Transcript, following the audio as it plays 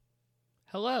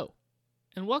Hello,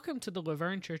 and welcome to the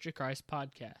Laverne Church of Christ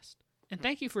podcast, and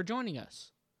thank you for joining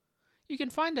us. You can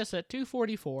find us at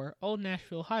 244 Old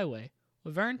Nashville Highway,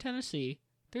 Laverne, Tennessee,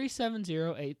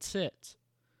 37086.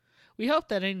 We hope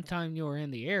that anytime you are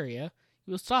in the area,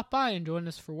 you will stop by and join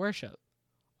us for worship.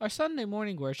 Our Sunday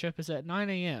morning worship is at 9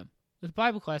 a.m., with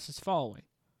Bible classes following.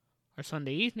 Our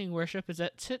Sunday evening worship is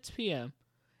at 6 p.m.,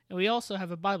 and we also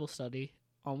have a Bible study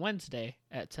on Wednesday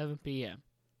at 7 p.m.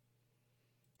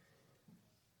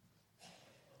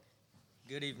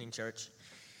 Good evening, church.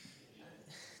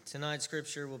 Tonight's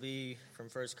scripture will be from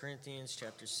 1 Corinthians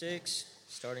chapter 6,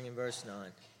 starting in verse 9.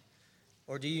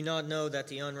 Or do you not know that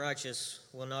the unrighteous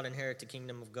will not inherit the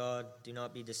kingdom of God? Do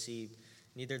not be deceived.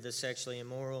 Neither the sexually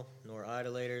immoral, nor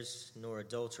idolaters, nor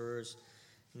adulterers,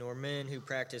 nor men who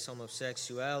practice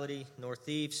homosexuality, nor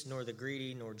thieves, nor the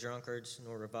greedy, nor drunkards,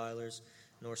 nor revilers,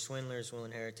 nor swindlers will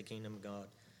inherit the kingdom of God.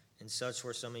 And such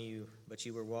were some of you, but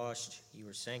you were washed, you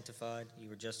were sanctified, you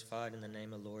were justified in the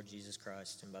name of the Lord Jesus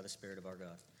Christ and by the Spirit of our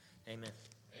God. Amen.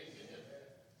 Amen.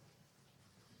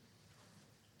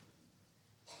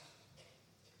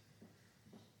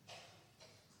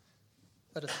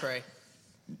 Let us pray.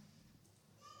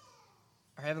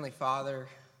 Our Heavenly Father,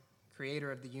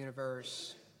 Creator of the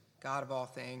universe, God of all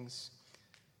things,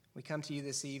 we come to you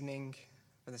this evening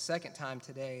for the second time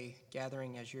today,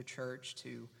 gathering as your church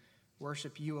to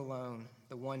worship you alone,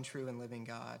 the one true and living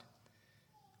God.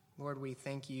 Lord, we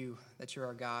thank you that you're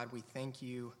our God. We thank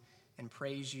you and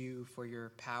praise you for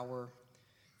your power,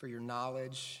 for your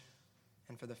knowledge,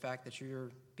 and for the fact that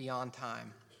you're beyond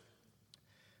time.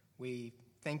 We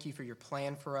thank you for your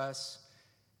plan for us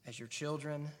as your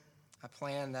children, a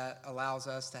plan that allows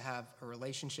us to have a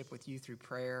relationship with you through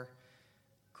prayer,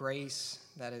 grace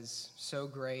that is so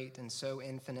great and so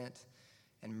infinite,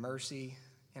 and mercy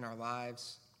in our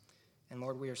lives. And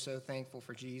Lord, we are so thankful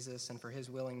for Jesus and for his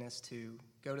willingness to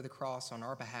go to the cross on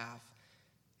our behalf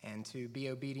and to be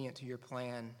obedient to your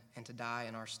plan and to die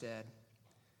in our stead.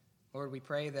 Lord, we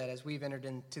pray that as we've entered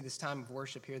into this time of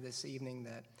worship here this evening,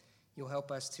 that you'll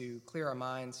help us to clear our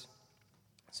minds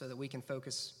so that we can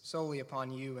focus solely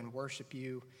upon you and worship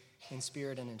you in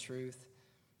spirit and in truth.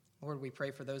 Lord, we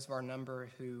pray for those of our number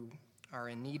who are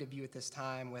in need of you at this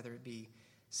time, whether it be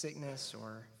sickness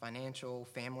or financial,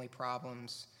 family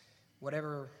problems,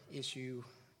 whatever issue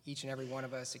each and every one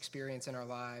of us experience in our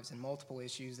lives, and multiple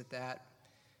issues at that,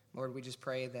 Lord, we just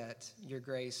pray that your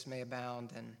grace may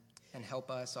abound and help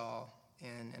us all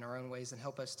in our own ways, and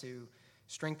help us to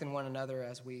strengthen one another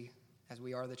as we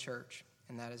are the church,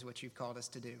 and that is what you've called us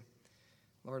to do.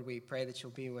 Lord, we pray that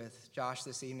you'll be with Josh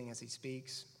this evening as he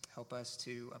speaks. Help us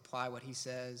to apply what he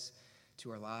says to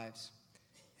our lives,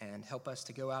 and help us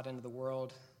to go out into the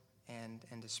world and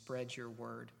to spread your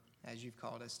word as you've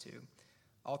called us to.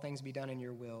 All things be done in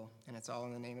your will, and it's all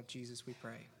in the name of Jesus we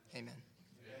pray. Amen.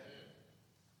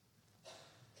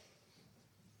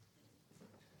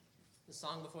 The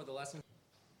song before the lesson.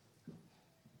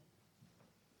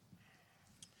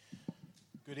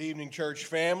 Good evening, church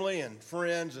family and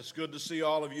friends. It's good to see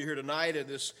all of you here tonight at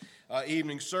this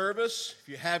evening service. If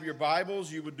you have your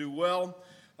Bibles, you would do well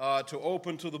to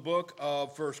open to the book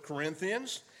of 1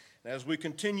 Corinthians. As we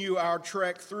continue our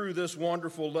trek through this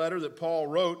wonderful letter that Paul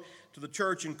wrote to the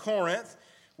church in Corinth,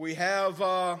 we have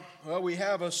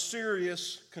a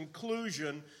serious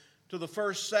conclusion to the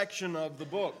first section of the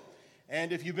book.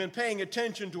 And if you've been paying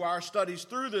attention to our studies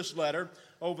through this letter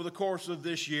over the course of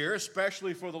this year,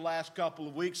 especially for the last couple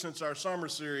of weeks since our summer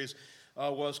series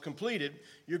was completed,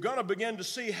 you're going to begin to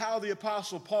see how the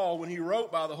Apostle Paul, when he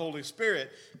wrote by the Holy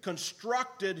Spirit,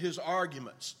 constructed his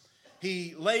arguments.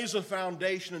 He lays a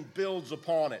foundation and builds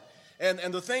upon it.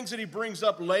 And the things that he brings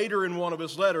up later in one of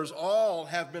his letters all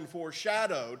have been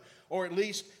foreshadowed, or at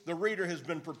least the reader has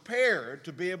been prepared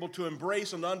to be able to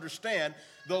embrace and understand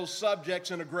those subjects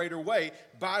in a greater way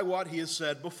by what he has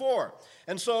said before.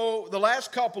 And so the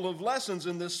last couple of lessons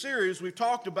in this series, we've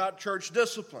talked about church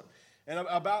discipline and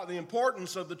about the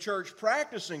importance of the church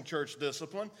practicing church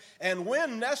discipline, and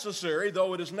when necessary,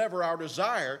 though it is never our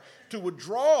desire, to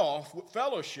withdraw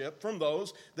fellowship from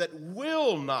those that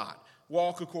will not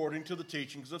walk according to the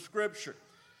teachings of Scripture.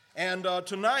 And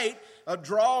tonight,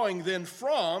 drawing then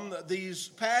from these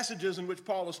passages in which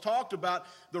Paul has talked about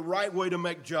the right way to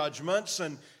make judgments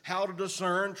and how to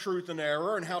discern truth and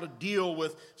error and how to deal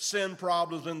with sin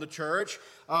problems in the church,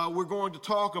 we're going to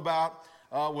talk about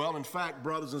in fact,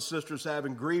 brothers and sisters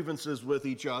having grievances with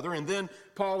each other. And then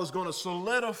Paul is going to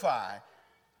solidify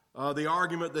the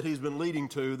argument that he's been leading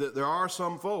to, that there are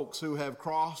some folks who have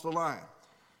crossed the line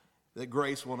that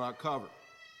grace will not cover.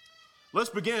 Let's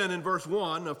begin in verse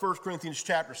 1 of 1 Corinthians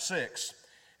chapter 6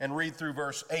 and read through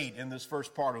verse 8 in this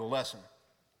first part of the lesson.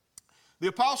 The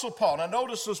Apostle Paul, now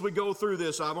notice as we go through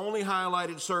this, I've only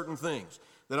highlighted certain things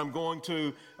that I'm going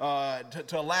to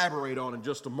elaborate on in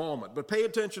just a moment. But pay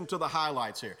attention to the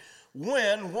highlights here.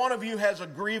 When one of you has a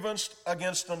grievance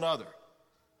against another,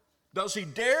 does he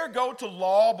dare go to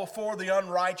law before the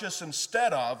unrighteous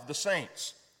instead of the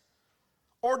saints?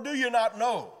 Or do you not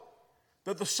know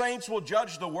that the saints will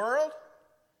judge the world?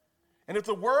 And if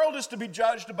the world is to be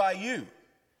judged by you,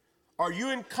 are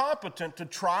you incompetent to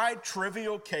try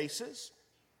trivial cases?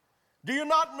 Do you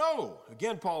not know,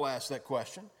 again Paul asked that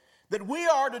question, that we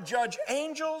are to judge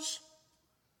angels?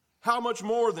 How much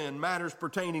more then matters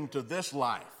pertaining to this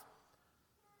life?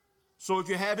 So if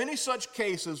you have any such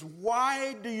cases,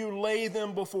 why do you lay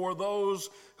them before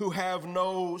those who have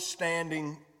no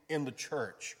standing in the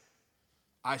church?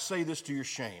 I say this to your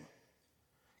shame.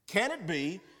 Can it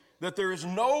be that there is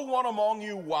no one among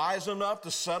you wise enough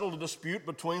to settle the dispute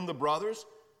between the brothers?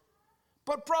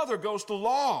 But brother goes to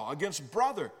law against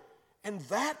brother, and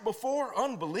that before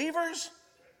unbelievers?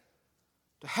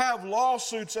 To have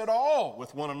lawsuits at all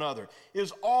with one another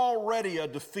is already a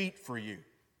defeat for you.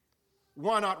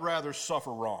 Why not rather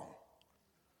suffer wrong?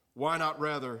 Why not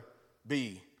rather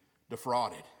be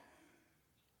defrauded?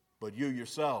 But you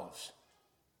yourselves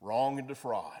wrong and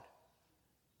defraud,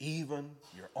 even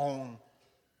your own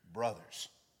brothers.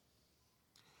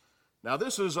 Now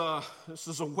this is a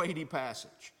weighty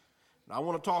passage. And I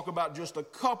want to talk about just a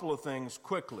couple of things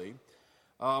quickly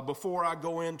before I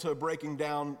go into breaking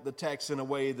down the text in a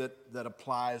way that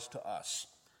applies to us.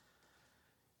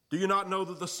 Do you not know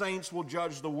that the saints will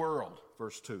judge the world?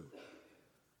 Verse 2.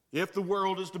 If the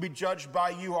world is to be judged by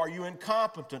you, are you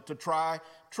incompetent to try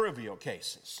trivial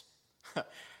cases?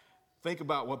 Think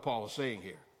about what Paul is saying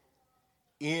here.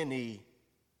 Any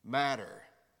matter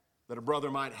that a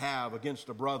brother might have against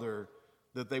a brother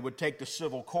that they would take to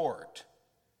civil court,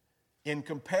 in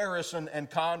comparison and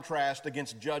contrast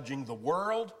against judging the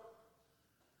world,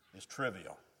 is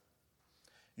trivial.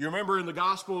 You remember in the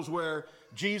Gospels where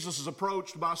Jesus is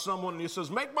approached by someone and he says,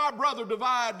 "Make my brother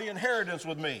divide the inheritance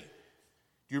with me."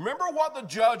 Do you remember what the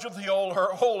judge of the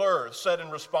whole earth said in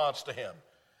response to him?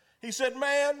 He said,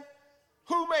 "Man,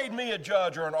 who made me a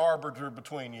judge or an arbiter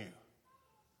between you?"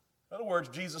 In other words,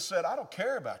 Jesus said, I don't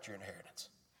care about your inheritance.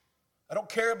 I don't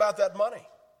care about that money.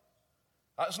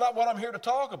 It's not what I'm here to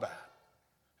talk about.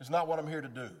 It's not what I'm here to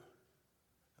do.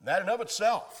 And that in of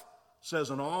itself says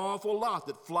an awful lot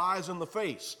that flies in the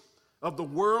face of the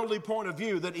worldly point of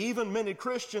view that even many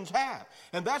Christians have.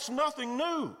 And that's nothing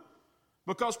new,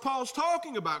 because Paul's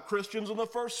talking about Christians in the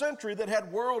first century that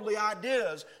had worldly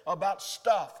ideas about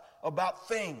stuff, about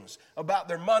things, about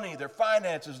their money, their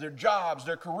finances, their jobs,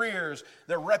 their careers,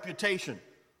 their reputation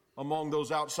among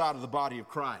those outside of the body of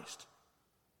Christ.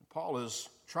 Paul is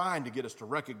trying to get us to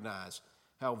recognize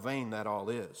how vain that all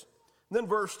is. And then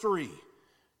verse 3,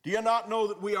 do you not know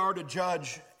that we are to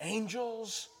judge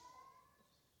angels?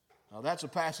 Now that's a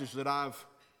passage that I've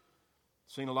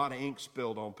seen a lot of ink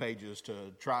spilled on pages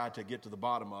to try to get to the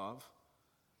bottom of.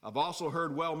 I've also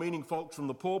heard well-meaning folks from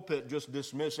the pulpit just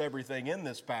dismiss everything in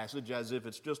this passage as if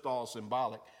it's just all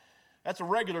symbolic. That's a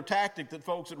regular tactic that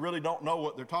folks that really don't know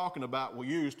what they're talking about will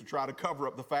use to try to cover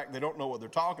up the fact they don't know what they're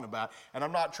talking about. And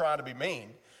I'm not trying to be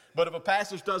mean, but if a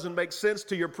passage doesn't make sense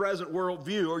to your present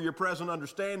worldview or your present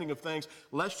understanding of things,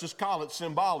 let's just call it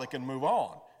symbolic and move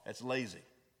on. That's lazy.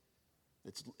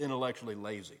 It's intellectually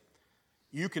lazy.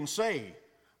 You can say,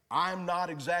 I'm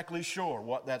not exactly sure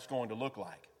what that's going to look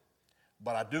like,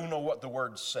 but I do know what the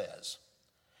word says.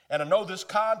 And I know this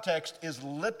context is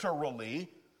literally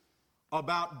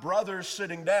about brothers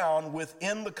sitting down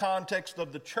within the context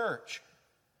of the church.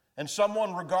 And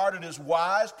someone regarded as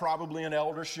wise, probably in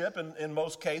eldership in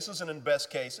most cases and in best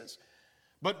cases.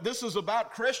 But this is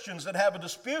about Christians that have a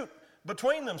dispute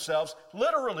between themselves,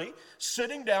 literally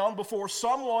sitting down before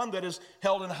someone that is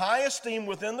held in high esteem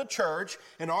within the church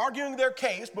and arguing their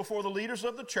case before the leaders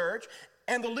of the church,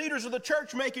 and the leaders of the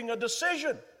church making a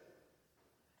decision,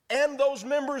 and those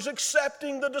members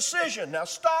accepting the decision. Now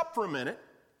stop for a minute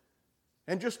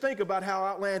and just think about how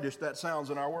outlandish that sounds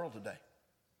in our world today.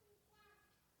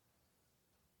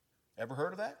 Ever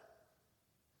heard of that?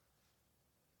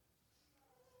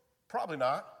 Probably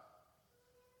not.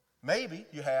 Maybe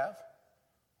you have.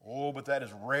 Oh, but that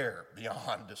is rare,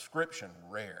 beyond description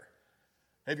rare.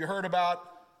 Have you heard about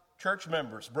church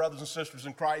members, brothers and sisters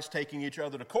in Christ, taking each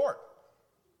other to court?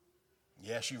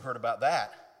 Yes, you've heard about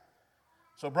that.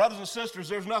 So brothers and sisters,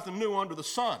 there's nothing new under the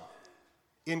sun,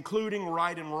 including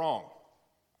right and wrong.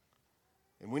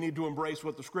 And we need to embrace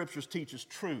what the Scriptures teach is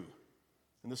true.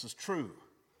 And this is true.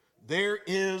 There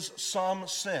is some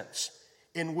sense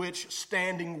in which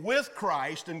standing with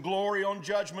Christ in glory on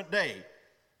Judgment Day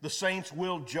the saints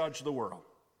will judge the world.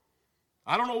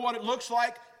 I don't know what it looks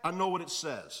like. I know what it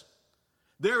says.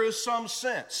 There is some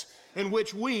sense in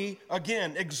which we,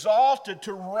 again, exalted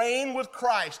to reign with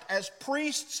Christ as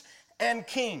priests and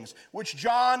kings, which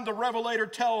John the Revelator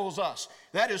tells us,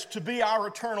 that is to be our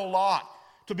eternal lot,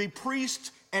 to be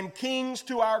priests and kings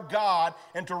to our God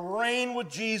and to reign with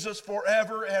Jesus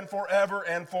forever and forever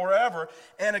and forever.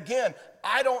 And again,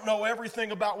 I don't know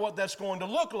everything about what that's going to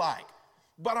look like,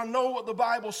 but I know what the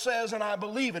Bible says and I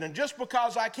believe it. And just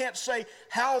because I can't say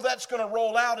how that's going to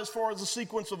roll out as far as the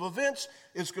sequence of events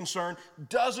is concerned,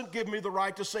 doesn't give me the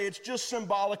right to say it's just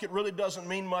symbolic. It really doesn't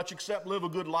mean much except live a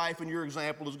good life and your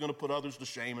example is going to put others to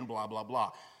shame and blah, blah,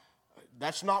 blah.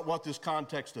 That's not what this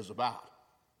context is about.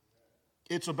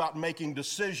 It's about making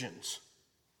decisions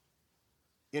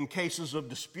in cases of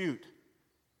dispute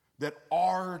that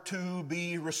are to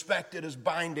be respected as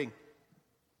binding.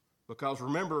 Because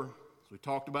remember, as we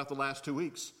talked about the last 2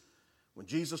 weeks, when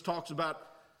Jesus talks about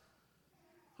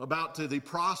the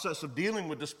process of dealing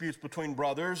with disputes between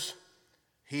brothers,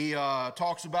 he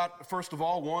talks about, first of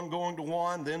all, one going to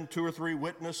one, then 2 or 3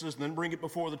 witnesses, then bring it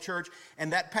before the church.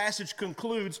 And that passage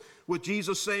concludes with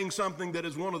Jesus saying something that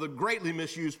is one of the greatly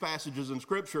misused passages in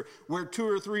Scripture, where 2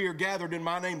 or 3 are gathered in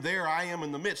my name, there I am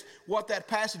in the midst. What that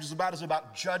passage is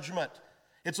about judgment.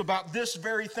 It's about this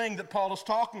very thing that Paul is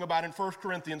talking about in 1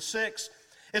 Corinthians 6.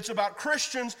 It's about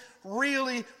Christians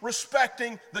really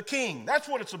respecting the king. That's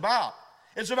what it's about.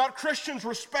 It's about Christians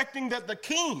respecting that the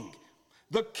king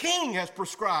has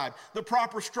prescribed the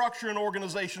proper structure and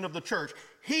organization of the church.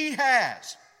 He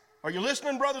has. Are you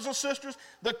listening, brothers and sisters?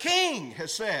 The king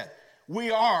has said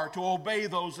we are to obey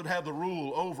those that have the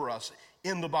rule over us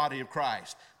in the body of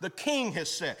Christ. The king has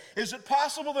said. Is it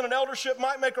possible that an eldership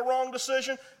might make a wrong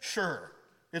decision? Sure,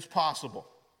 it's possible.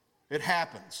 It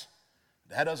happens.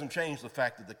 That doesn't change the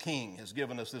fact that the king has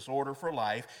given us this order for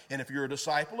life, and if you're a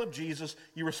disciple of Jesus,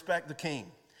 you respect the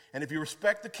king. And if you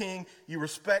respect the king, you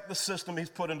respect the system he's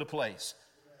put into place.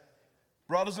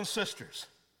 Brothers and sisters,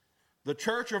 the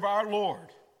church of our Lord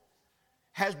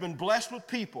has been blessed with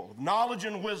people of knowledge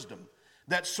and wisdom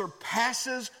that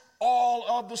surpasses all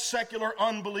of the secular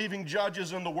unbelieving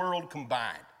judges in the world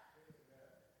combined.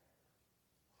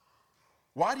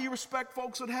 Why do you respect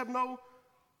folks that have no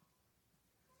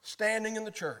standing in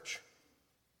the church?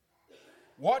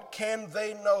 What can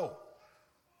they know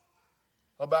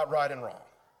about right and wrong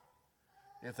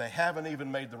if they haven't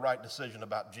even made the right decision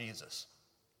about Jesus?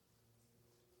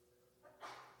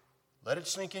 Let it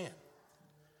sink in.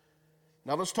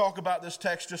 Now let's talk about this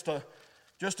text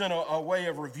just in a way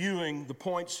of reviewing the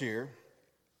points here.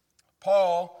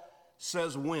 Paul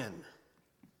says when,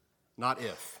 not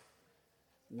if.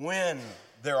 When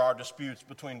there are disputes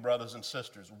between brothers and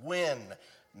sisters. When,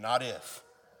 not if.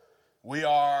 We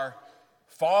are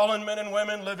fallen men and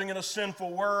women living in a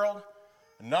sinful world.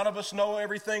 None of us know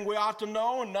everything we ought to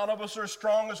know, and none of us are as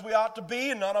strong as we ought to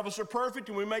be, and none of us are perfect,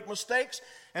 and we make mistakes.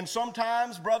 And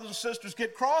sometimes brothers and sisters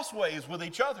get crossways with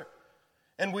each other.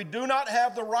 And we do not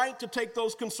have the right to take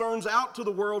those concerns out to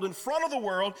the world, in front of the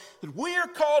world, that we are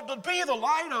called to be the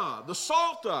light of, the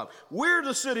salt of. We're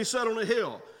the city set on a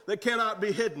hill that cannot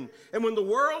be hidden. And when the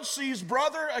world sees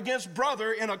brother against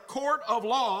brother in a court of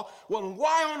law, well,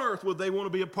 why on earth would they want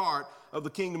to be a part of the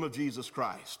kingdom of Jesus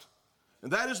Christ?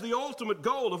 And that is the ultimate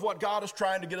goal of what God is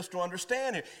trying to get us to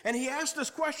understand here. And he asked this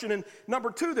question in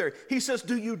number 2 there. He says,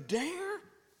 do you dare?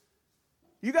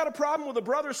 You got a problem with a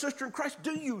brother or sister in Christ?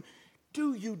 Do you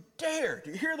dare? Do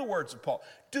you hear the words of Paul?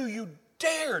 Do you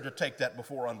dare to take that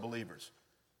before unbelievers?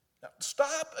 Now,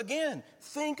 stop again.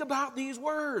 Think about these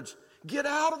words. Get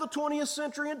out of the 20th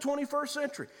century and 21st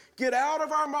century. Get out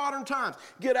of our modern times.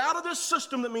 Get out of this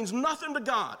system that means nothing to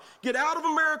God. Get out of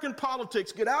American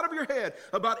politics. Get out of your head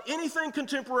about anything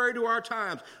contemporary to our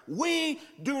times. We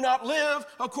do not live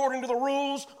according to the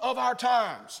rules of our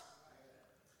times.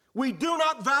 We do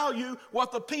not value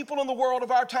what the people in the world of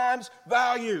our times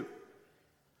value.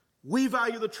 We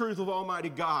value the truth of Almighty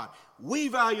God. We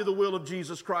value the will of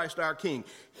Jesus Christ, our King.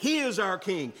 He is our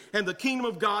King, and the kingdom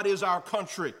of God is our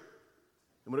country.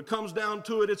 And when it comes down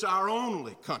to it, it's our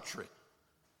only country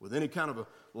with any kind of a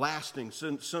lasting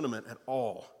sentiment at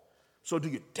all. So do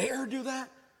you dare do that?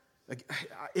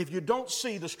 If you don't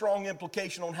see the strong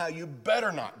implication on how you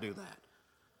better not do that,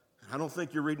 I don't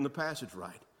think you're reading the passage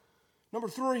right. Number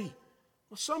 3,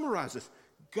 let's summarize this.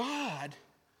 God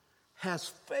has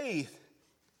faith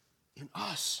in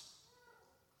us.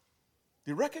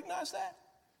 Do you recognize that?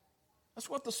 That's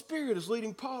what the Spirit is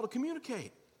leading Paul to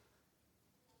communicate.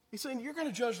 He's saying, you're going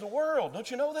to judge the world.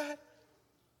 Don't you know that?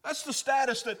 That's the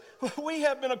status that we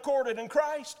have been accorded in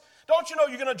Christ. Don't you know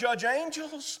you're going to judge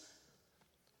angels?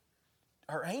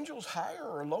 are angels higher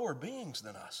or lower beings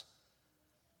than us?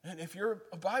 And if you're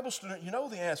a Bible student, you know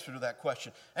the answer to that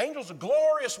question. Angels are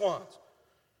glorious ones.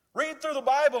 Read through the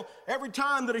Bible. Every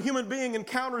time that a human being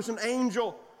encounters an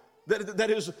angel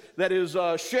that is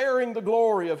sharing the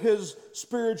glory of his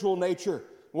spiritual nature,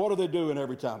 what do they doing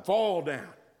every time? Fall down.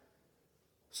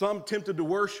 Some tempted to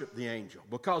worship the angel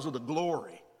because of the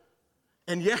glory.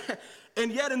 And yet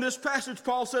in this passage,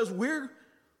 Paul says, we're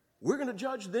going to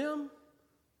judge them.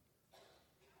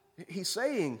 He's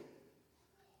saying,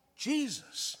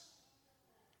 Jesus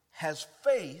has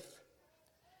faith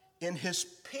in his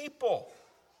people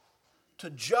to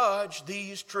judge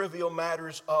these trivial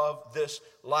matters of this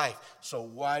life. So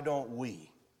why don't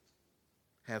we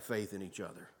have faith in each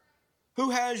other? Who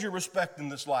has your respect in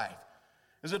this life?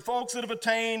 Is it folks that have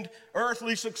attained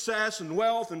earthly success and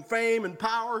wealth and fame and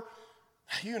power?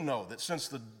 You know that since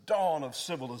the dawn of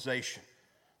civilization,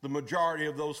 the majority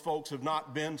of those folks have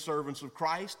not been servants of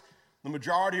Christ. The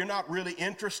majority are not really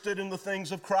interested in the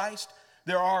things of Christ.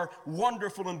 There are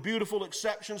wonderful and beautiful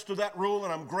exceptions to that rule,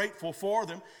 and I'm grateful for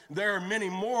them. There are many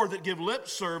more that give lip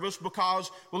service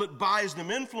because, well, it buys them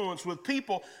influence with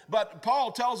people. But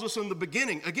Paul tells us in the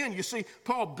beginning, again, you see,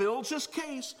 Paul builds his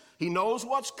case. He knows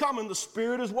what's coming. The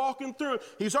Spirit is walking through it.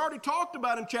 He's already talked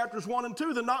about in chapters 1 and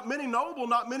 2 that not many noble,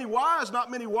 not many wise, not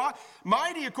many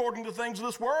mighty according to things of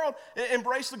this world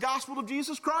embrace the gospel of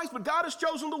Jesus Christ. But God has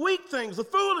chosen the weak things, the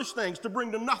foolish things, to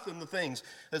bring to nothing the things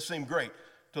that seem great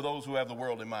to those who have the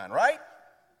world in mind, right?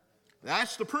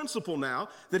 That's the principle now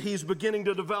that he's beginning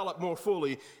to develop more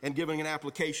fully and giving an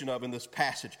application of in this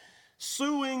passage.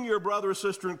 Suing your brother or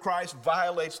sister in Christ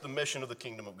violates the mission of the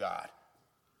kingdom of God.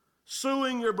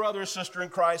 Suing your brother or sister in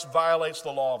Christ violates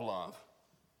the law of love.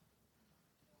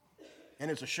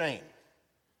 And it's a shame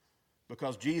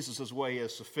because Jesus' way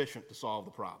is sufficient to solve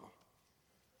the problem.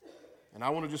 And I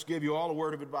want to just give you all a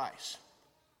word of advice.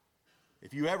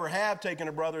 If you ever have taken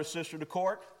a brother or sister to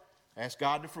court, ask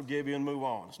God to forgive you and move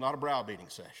on. It's not a browbeating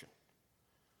session.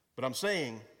 But I'm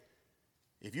saying,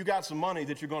 if you got some money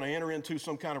that you're going to enter into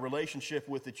some kind of relationship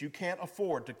with that you can't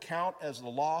afford to count as the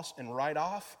loss and write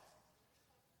off,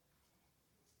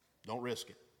 don't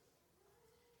risk it.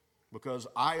 Because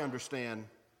I understand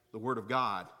the Word of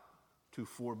God to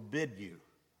forbid you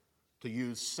to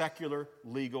use secular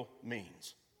legal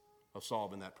means of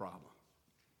solving that problem.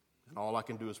 And all I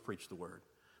can do is preach the word.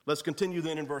 Let's continue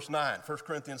then in verse 9, 1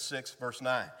 Corinthians 6, verse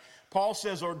 9. Paul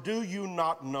says, or do you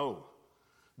not know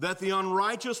that the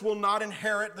unrighteous will not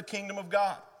inherit the kingdom of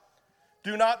God?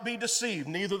 Do not be deceived,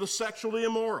 neither the sexually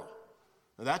immoral.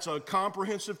 Now, that's a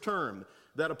comprehensive term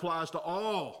that applies to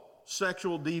all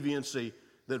sexual deviancy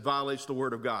that violates the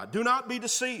word of God. Do not be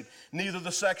deceived, neither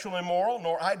the sexually immoral,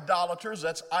 nor idolaters,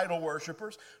 that's idol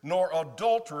worshipers, nor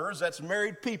adulterers, that's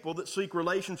married people that seek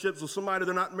relationships with somebody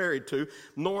they're not married to,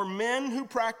 nor men who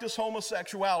practice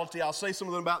homosexuality, I'll say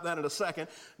something about that in a second,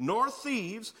 nor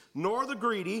thieves, nor the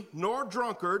greedy, nor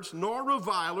drunkards, nor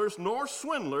revilers, nor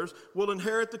swindlers will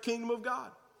inherit the kingdom of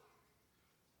God.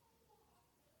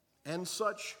 And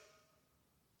such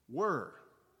were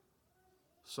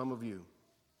some of you.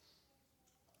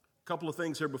 A couple of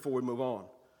things here before we move on.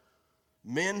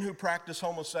 Men who practice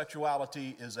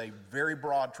homosexuality is a very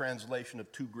broad translation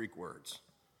of two Greek words.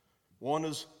 One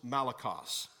is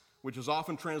malakos, which is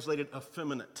often translated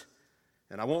effeminate.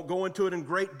 And I won't go into it in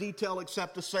great detail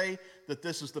except to say that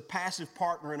this is the passive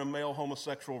partner in a male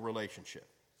homosexual relationship,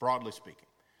 broadly speaking.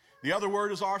 The other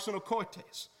word is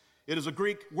arsenokoites. It is a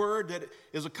Greek word that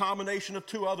is a combination of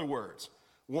two other words.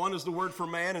 One is the word for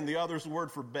man and the other is the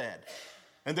word for bed.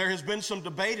 And there has been some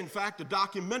debate, in fact, a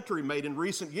documentary made in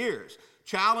recent years,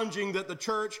 challenging that the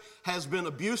church has been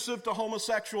abusive to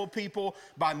homosexual people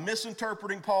by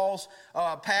misinterpreting Paul's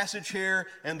passage here,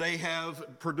 and they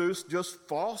have produced just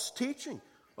false teaching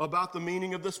about the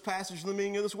meaning of this passage and the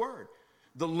meaning of this word.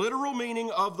 The literal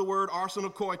meaning of the word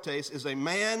arsenokoites is a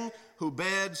man who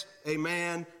beds a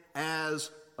man as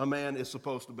a man is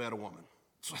supposed to bed a woman.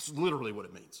 So that's literally what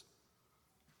it means.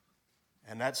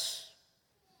 And that's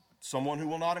someone who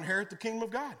will not inherit the kingdom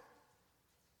of God.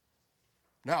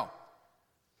 Now,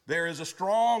 there is a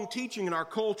strong teaching in our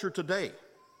culture today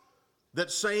that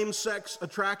same-sex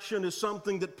attraction is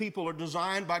something that people are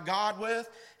designed by God with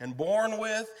and born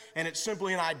with, and it's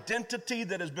simply an identity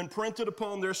that has been printed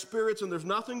upon their spirits, and there's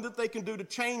nothing that they can do to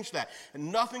change that,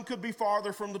 and nothing could be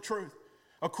farther from the truth.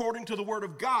 According to the word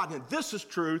of God, and this is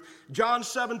truth, John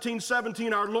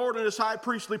 17:17, our Lord in his high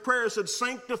priestly prayer said,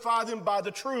 sanctify them by the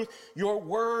truth. Your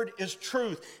word is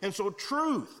truth. And so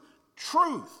truth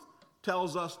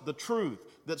tells us the truth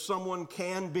that someone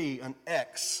can be an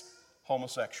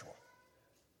ex-homosexual.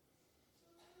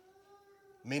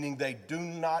 meaning they do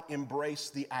not embrace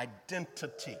the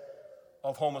identity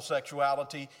of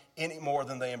homosexuality any more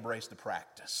than they embrace the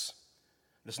practice.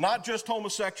 It's not just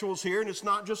homosexuals here, and it's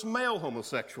not just male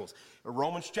homosexuals.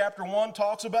 Romans chapter 1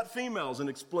 talks about females in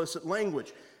explicit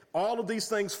language. All of these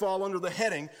things fall under the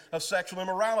heading of sexual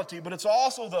immorality, but it's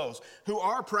also those who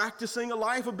are practicing a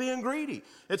life of being greedy.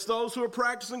 It's those who are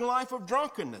practicing a life of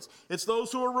drunkenness. It's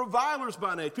those who are revilers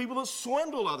by nature, people that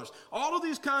swindle others. All of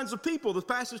these kinds of people, the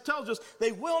passage tells us,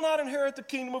 they will not inherit the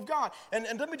kingdom of God. And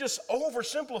let me just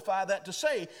oversimplify that to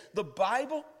say, the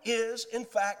Bible is in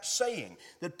fact saying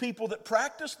that people that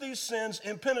practice these sins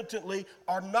impenitently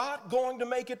are not going to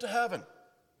make it to heaven.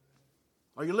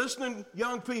 Are you listening,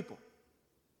 young people?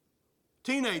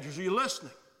 Teenagers, are you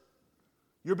listening?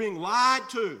 You're being lied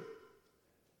to.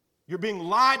 You're being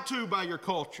lied to by your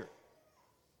culture.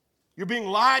 You're being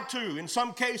lied to, in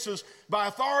some cases, by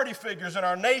authority figures in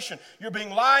our nation. You're being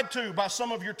lied to by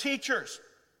some of your teachers.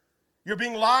 You're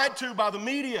being lied to by the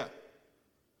media.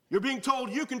 You're being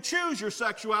told you can choose your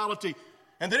sexuality,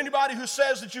 and that anybody who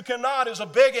says that you cannot is a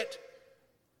bigot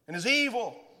and is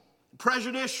evil,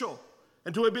 prejudicial,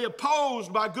 and to be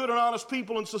opposed by good and honest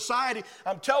people in society.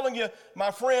 I'm telling you, my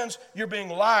friends, you're being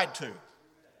lied to.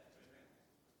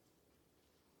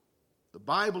 The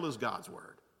Bible is God's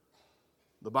word.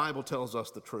 The Bible tells us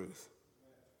the truth.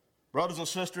 Brothers and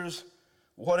sisters,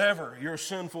 whatever your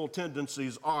sinful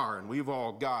tendencies are, and we've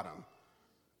all got them,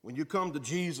 when you come to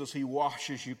Jesus, he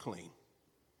washes you clean.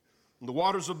 In the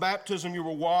waters of baptism, you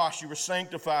were washed, you were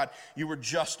sanctified, you were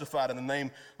justified in the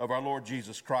name of our Lord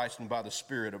Jesus Christ and by the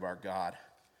Spirit of our God.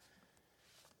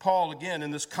 Paul, again, in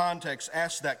this context,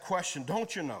 asks that question,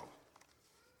 don't you know?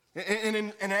 And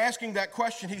in asking that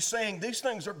question, he's saying these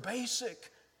things are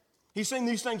basic. He's saying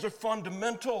these things are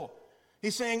fundamental.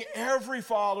 He's saying every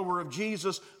follower of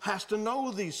Jesus has to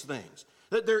know these things,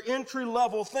 that they're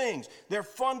entry-level things, they're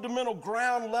fundamental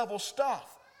ground-level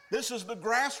stuff. This is the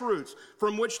grassroots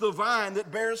from which the vine that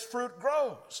bears fruit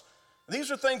grows. These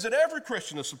are things that every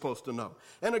Christian is supposed to know.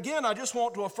 And again, I just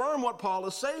want to affirm what Paul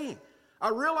is saying. I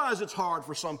realize it's hard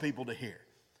for some people to hear.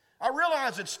 I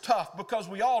realize it's tough because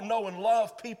we all know and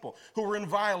love people who are in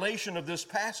violation of this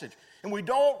passage. And we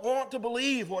don't want to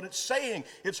believe what it's saying.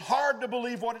 It's hard to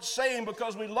believe what it's saying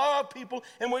because we love people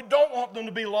and we don't want them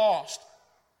to be lost.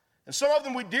 And some of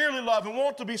them we dearly love and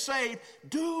want to be saved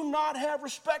do not have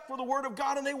respect for the Word of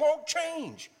God, and they won't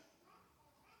change.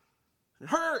 It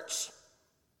hurts.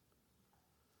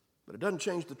 But it doesn't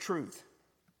change the truth.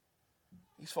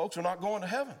 These folks are not going to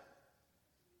heaven.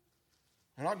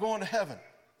 They're not going to heaven.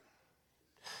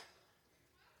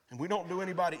 And we don't do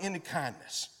anybody any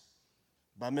kindness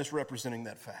by misrepresenting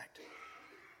that fact.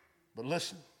 But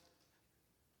listen,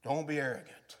 don't be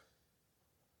arrogant.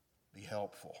 Be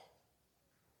helpful.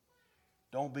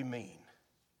 Don't be mean.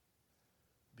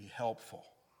 Be helpful.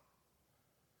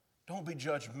 Don't be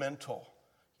judgmental.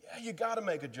 Yeah, you got to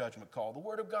make a judgment call. The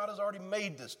Word of God has already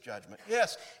made this judgment.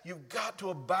 Yes, you've got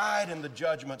to abide in the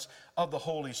judgments of the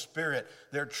Holy Spirit.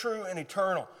 They're true and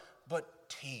eternal. But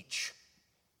teach,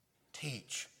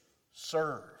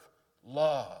 serve,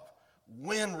 love,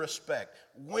 win respect,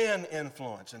 win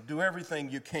influence, and do everything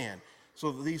you can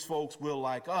so that these folks will,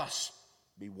 like us,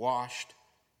 be washed,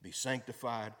 be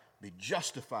sanctified, be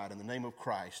justified in the name of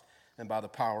Christ and by the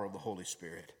power of the Holy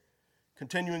Spirit.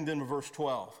 Continuing then to verse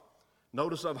 12.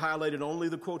 Notice I've highlighted only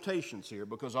the quotations here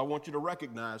because I want you to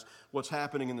recognize what's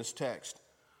happening in this text.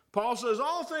 Paul says,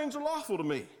 all things are lawful to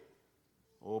me.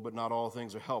 Oh, but not all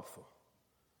things are helpful.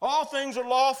 All things are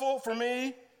lawful for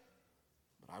me,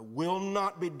 but I will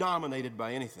not be dominated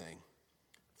by anything.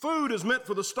 Food is meant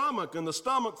for the stomach and the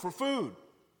stomach for food.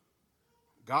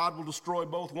 God will destroy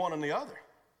both one and the other.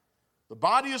 The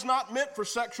body is not meant for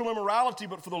sexual immorality,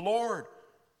 but for the Lord,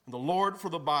 and the Lord for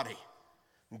the body.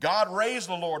 And God raised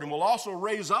the Lord and will also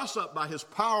raise us up by his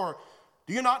power.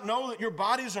 Do you not know that your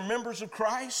bodies are members of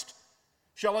Christ?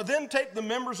 Shall I then take the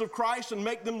members of Christ and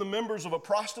make them the members of a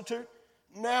prostitute?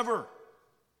 Never.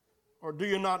 Or do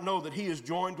you not know that he is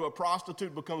joined to a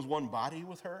prostitute becomes one body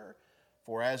with her?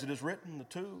 For as it is written, the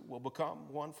two will become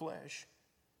one flesh.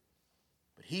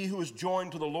 But he who is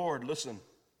joined to the Lord, listen,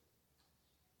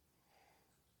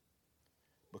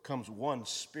 becomes one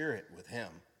spirit with him.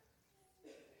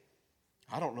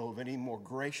 I don't know of any more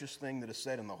gracious thing that is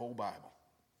said in the whole Bible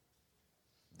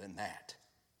than that.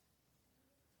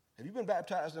 Have you been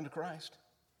baptized into Christ?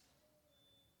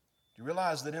 Do you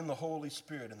realize that in the Holy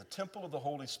Spirit, in the temple of the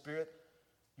Holy Spirit,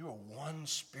 you are one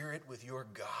spirit with your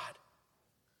God?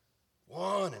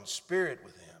 One in spirit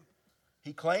with him.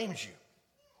 He claims you.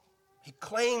 He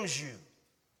claims you.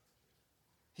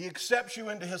 He accepts you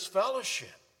into his fellowship.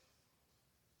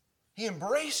 He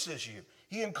embraces you.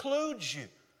 He includes you.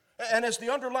 And as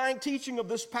the underlying teaching of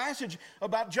this passage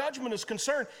about judgment is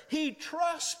concerned, He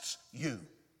trusts you.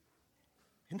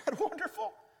 Isn't that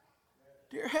wonderful?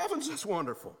 Dear heavens, that's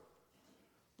wonderful.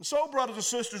 And so, brothers and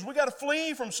sisters, we got to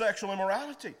flee from sexual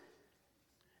immorality.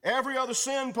 Every other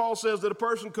sin, Paul says, that a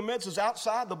person commits is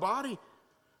outside the body.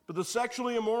 But the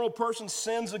sexually immoral person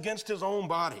sins against his own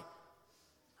body.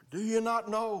 Do you not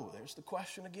know? There's the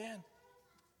question again.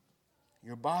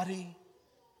 Your body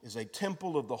is a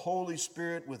temple of the Holy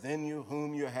Spirit within you,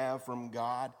 whom you have from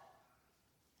God.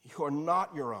 You are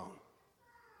not your own.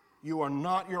 You are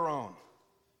not your own.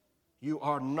 You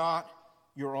are not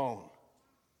your own.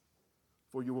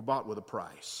 For you were bought with a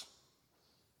price.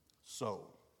 So,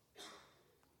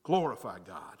 glorify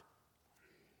God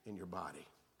in your body.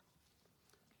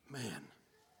 Man,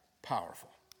 powerful.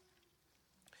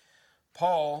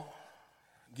 Paul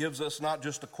gives us not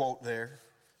just a quote there.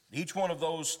 Each one of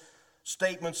those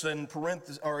statements in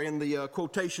parentheses or in the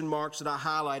quotation marks that I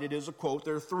highlighted is a quote.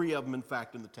 There are 3 of them, in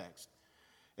fact, in the text.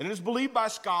 And it is believed by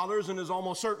scholars, and is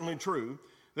almost certainly true,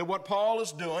 that what Paul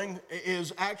is doing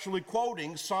is actually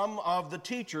quoting some of the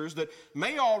teachers that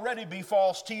may already be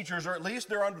false teachers, or at least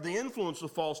they're under the influence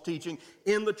of false teaching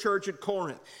in the church at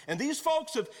Corinth. And these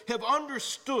folks have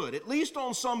understood, at least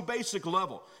on some basic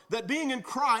level, that being in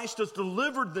Christ has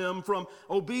delivered them from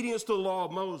obedience to the law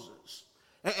of Moses.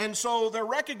 And so they're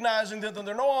recognizing that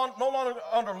they're no longer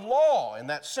under law in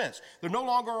that sense. They're no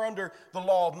longer under the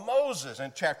law of Moses.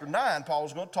 In chapter 9, Paul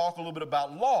is going to talk a little bit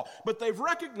about law. But they've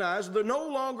recognized they're no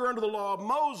longer under the law of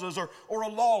Moses or a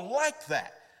law like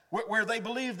that, where they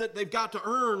believe that they've got to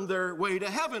earn their way to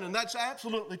heaven. And that's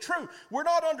absolutely true. We're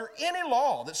not under any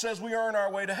law that says we earn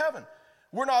our way to heaven.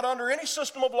 We're not under any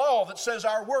system of law that says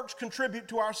our works contribute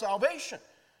to our salvation.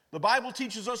 The Bible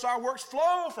teaches us our works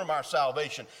flow from our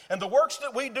salvation. And the works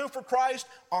that we do for Christ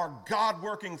are God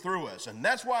working through us. And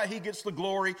that's why He gets the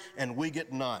glory and we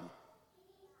get none.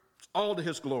 It's all to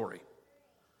His glory.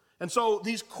 And so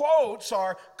these quotes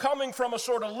are coming from a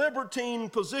sort of libertine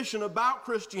position about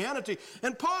Christianity.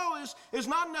 And Paul is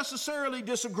not necessarily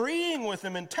disagreeing with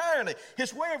him entirely.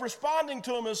 His way of responding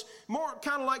to him is more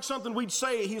kind of like something we'd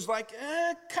say. He's like,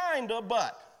 kinda,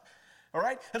 but. All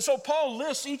right? And so Paul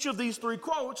lists each of these 3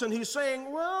 quotes, and he's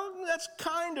saying, well, that's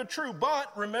kind of true,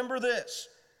 but remember this.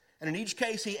 And in each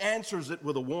case, he answers it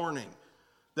with a warning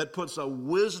that puts a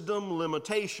wisdom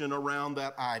limitation around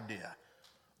that idea.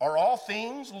 Are all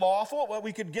things lawful? Well,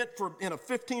 we could get in a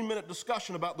 15-minute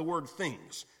discussion about the word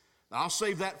things. Now, I'll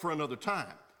save that for another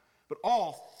time. But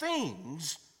all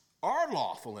things are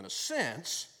lawful in a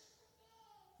sense,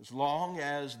 as long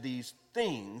as these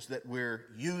things that we're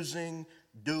using,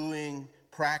 doing,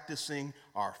 practicing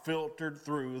are filtered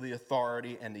through the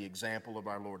authority and the example of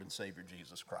our Lord and Savior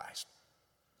Jesus Christ.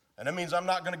 And that means I'm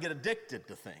not going to get addicted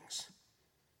to things.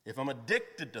 If I'm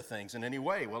addicted to things in any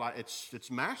way, well,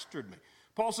 it's mastered me.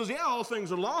 Paul says, yeah, all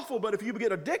things are lawful, but if you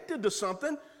get addicted to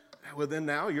something, well, then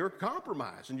now you're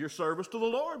compromised in your service to the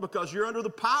Lord because you're under the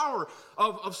power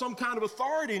of some kind of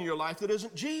authority in your life that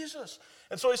isn't Jesus.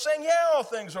 And so he's saying, yeah, all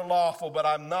things are lawful, but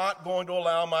I'm not going to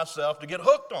allow myself to get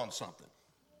hooked on something.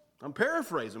 I'm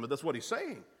paraphrasing, but that's what he's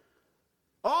saying.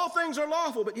 All things are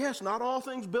lawful, but yes, not all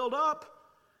things build up.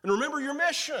 And remember your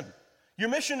mission. Your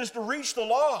mission is to reach the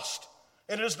lost,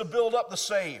 and it is to build up the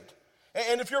saved.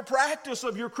 And if your practice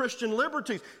of your Christian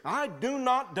liberties, I do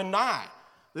not deny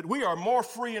that we are more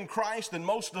free in Christ than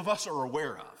most of us are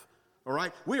aware of. All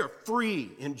right? We are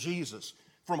free in Jesus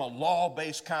from a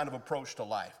law-based kind of approach to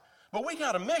life. But we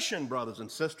got a mission, brothers and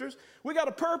sisters. We got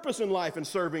a purpose in life in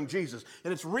serving Jesus.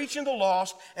 And it's reaching the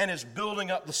lost and it's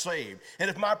building up the saved. And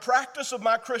if my practice of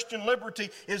my Christian liberty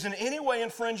is in any way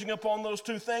infringing upon those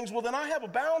 2 things, well, then I have a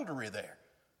boundary there.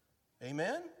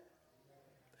 Amen?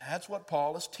 That's what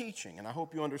Paul is teaching, and I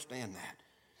hope you understand that.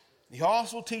 He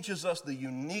also teaches us the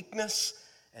uniqueness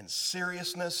and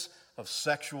seriousness of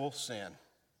sexual sin.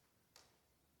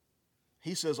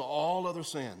 He says all other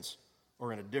sins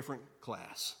are in a different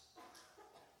class.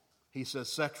 He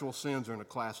says sexual sins are in a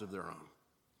class of their own.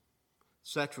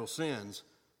 Sexual sins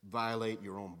violate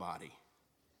your own body.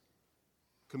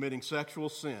 Committing sexual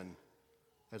sin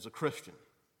as a Christian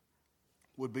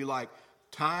would be like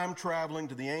time traveling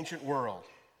to the ancient world,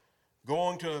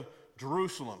 going to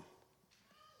Jerusalem,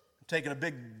 taking a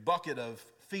big bucket of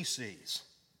feces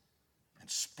and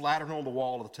splattering on the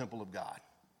wall of the temple of God.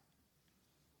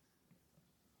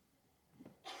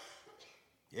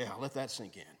 Yeah, let that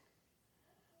sink in.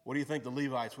 What do you think the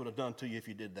Levites would have done to you if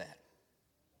you did that?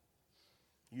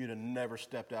 You'd have never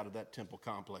stepped out of that temple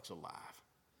complex alive.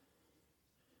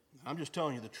 I'm just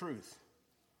telling you the truth.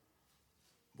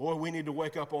 Boy, we need to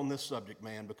wake up on this subject,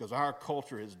 man, because our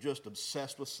culture is just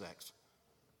obsessed with sex.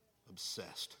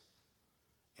 Obsessed.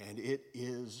 And it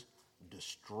is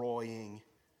destroying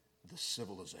the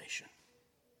civilization.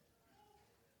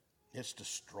 It's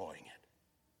destroying it.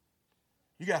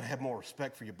 You got to have more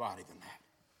respect for your body than that.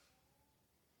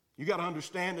 You got to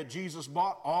understand that Jesus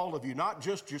bought all of you, not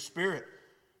just your spirit.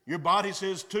 Your body's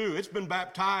his too. It's been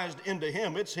baptized into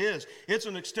him. It's his. It's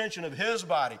an extension of his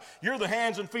body. You're the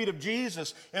hands and feet of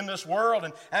Jesus in this world.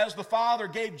 And as the Father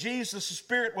gave Jesus the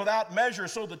Spirit without measure,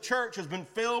 so the church has been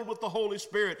filled with the Holy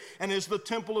Spirit and is the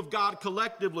temple of God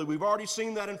collectively. We've already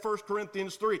seen that in 1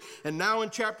 Corinthians 3. And now in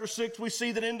chapter 6, we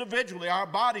see that individually our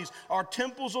bodies are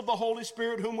temples of the Holy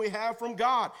Spirit whom we have from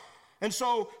God. And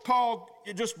so Paul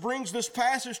just brings this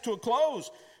passage to a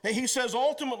close. And he says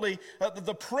ultimately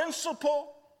the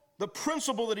principle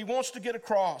that he wants to get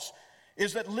across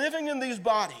is that living in these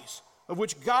bodies of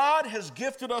which God has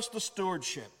gifted us the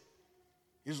stewardship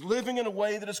is living in a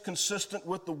way that is consistent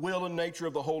with the will and nature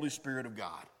of the Holy Spirit of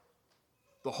God.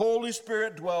 The Holy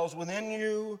Spirit dwells within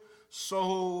you,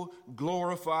 so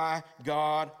glorify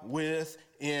God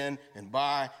within and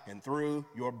by and through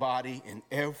your body in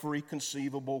every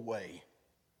conceivable way.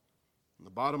 And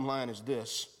the bottom line is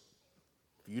this: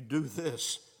 if you do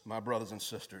this, my brothers and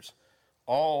sisters,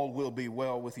 all will be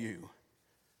well with you,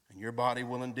 and your body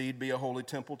will indeed be a holy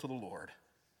temple to the Lord.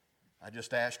 I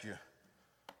just ask you,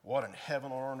 what in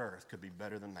heaven or on earth could be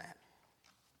better than that?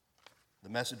 The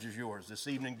message is yours. This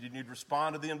evening, do you need to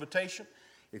respond to the invitation?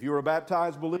 If you're a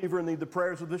baptized believer and need the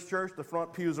prayers of this church, the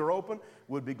front pews are open.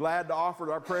 We'd be glad to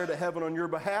offer our prayer to heaven on your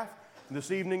behalf.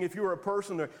 This evening, if you're a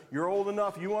person that you're old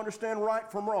enough, you understand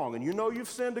right from wrong, and you know you've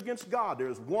sinned against God,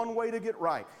 there's one way to get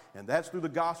right, and that's through the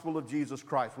gospel of Jesus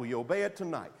Christ. Will you obey it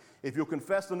tonight? If you'll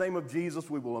confess the name of Jesus,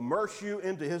 we will immerse you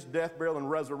into his death, burial,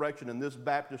 and resurrection in this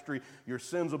baptistry. Your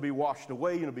sins will be washed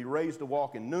away, and you'll be raised to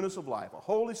walk in newness of life. A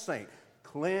holy saint,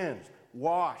 cleansed,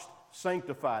 washed,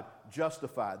 sanctified,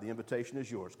 justified. The invitation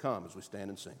is yours. Come as we stand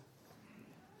and sing.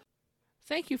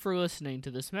 Thank you for listening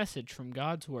to this message from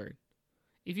God's Word.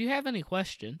 If you have any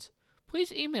questions,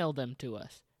 please email them to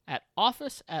us at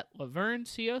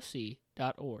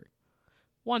office@lavergnecoc.org.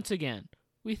 Once again,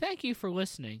 we thank you for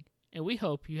listening, and we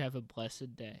hope you have a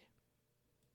blessed day.